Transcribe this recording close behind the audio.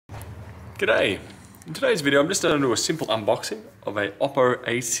G'day! In today's video I'm just going to do a simple unboxing of a Oppo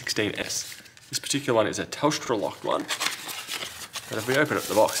A16s. This particular one is a Telstra locked one. But if we open up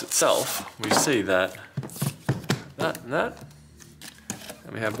the box itself, we see that, and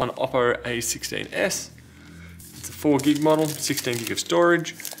we have one Oppo A16s. It's a 4GB model, 16GB of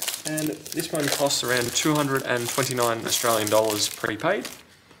storage, and this one costs around 229 Australian dollars prepaid.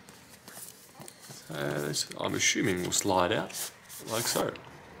 This, I'm assuming, will slide out like so.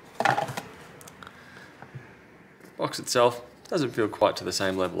 Box itself doesn't feel quite to the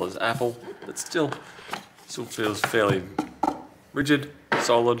same level as Apple, but still feels fairly rigid,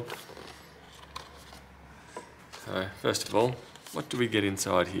 solid. So first of all, what do we get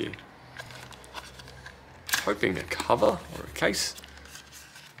inside here? Hoping a cover or a case.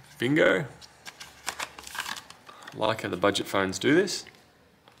 Bingo. I like how the budget phones do this.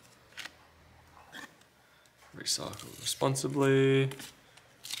 Recycle responsibly.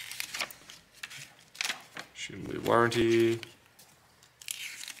 Presumably warranty.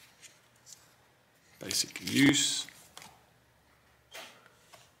 Basic use.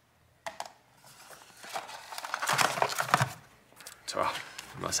 So,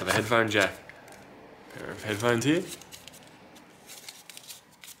 must have a headphone jack. Pair of headphones here.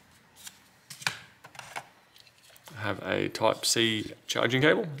 I have a Type-C charging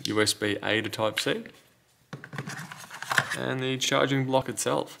cable, USB-A to Type-C. And the charging block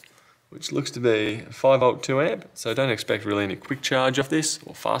itself, which looks to be 5V 2A, so don't expect really any quick charge off this,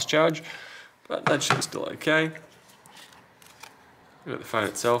 or fast charge, but that should be still okay. Look at the phone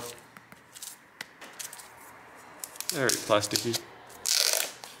itself. Very plasticky.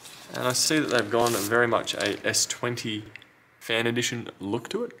 And I see that they've gone very much a S20 fan edition look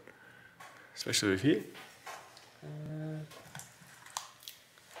to it, especially with here.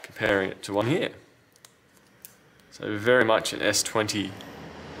 Comparing it to one here. So very much an S20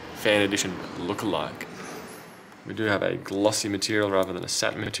 fan edition look-alike. We do have a glossy material rather than a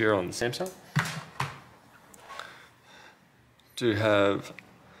satin material on the Samsung. Do have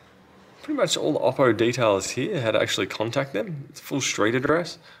pretty much all the Oppo details here, how to actually contact them. It's a full street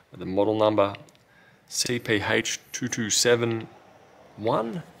address with the model number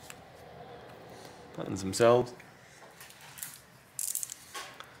CPH2271. Buttons themselves.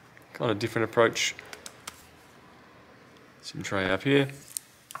 Kind of different approach. SIM tray up here.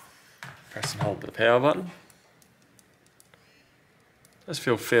 Press and hold the power button. Does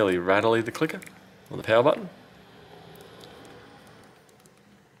feel fairly rattly, the clicker, or the power button.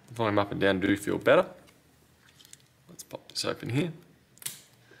 The volume up and down do feel better. Let's pop this open here.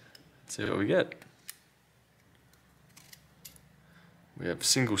 Let's see what we get. We have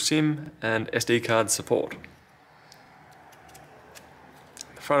single SIM and SD card support.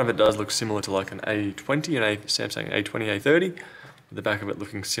 The front of it does look similar to like an A20 and a Samsung A20, A30, with the back of it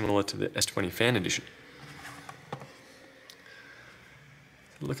looking similar to the S20 fan edition.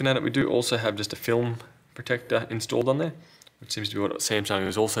 Looking at it, we do also have just a film protector installed on there, which seems to be what Samsung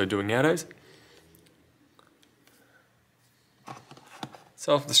is also doing nowadays.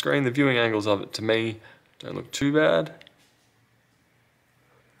 So off the screen, the viewing angles of it to me don't look too bad.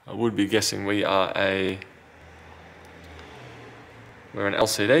 I would be guessing we're an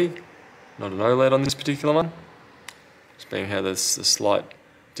LCD, not an OLED on this particular one. Just being how there's a slight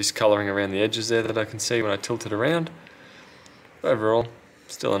discolouring around the edges there that I can see when I tilt it around. But overall,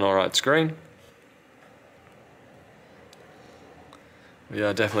 still an alright screen. We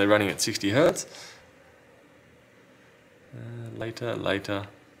are definitely running at 60 Hz. Later.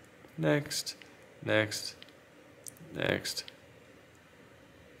 Next.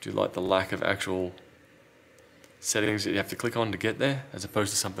 Do you like the lack of actual settings that you have to click on to get there, as opposed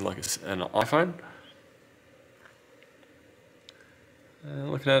to something like an iPhone?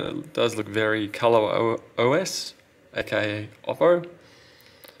 Looking at it, it does look very Color OS, aka Oppo.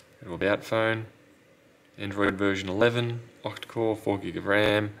 It will be out phone, Android version 11, octa-core, 4GB of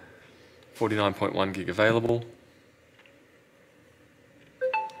RAM, 49.1GB available.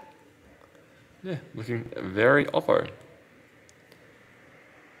 Yeah, looking very Oppo.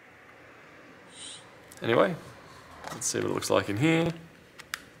 Anyway, let's see what it looks like in here.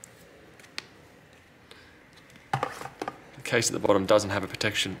 The case at the bottom doesn't have a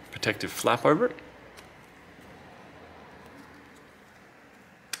protective flap over it.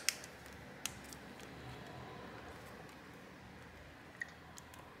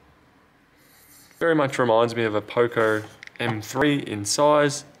 Very much reminds me of a Poco M3 in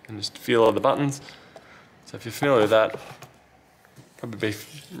size and just feel of the buttons. So if you're familiar with that, probably be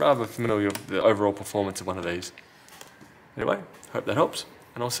rather familiar with the overall performance of one of these. Anyway, hope that helps,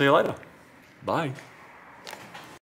 and I'll see you later. Bye.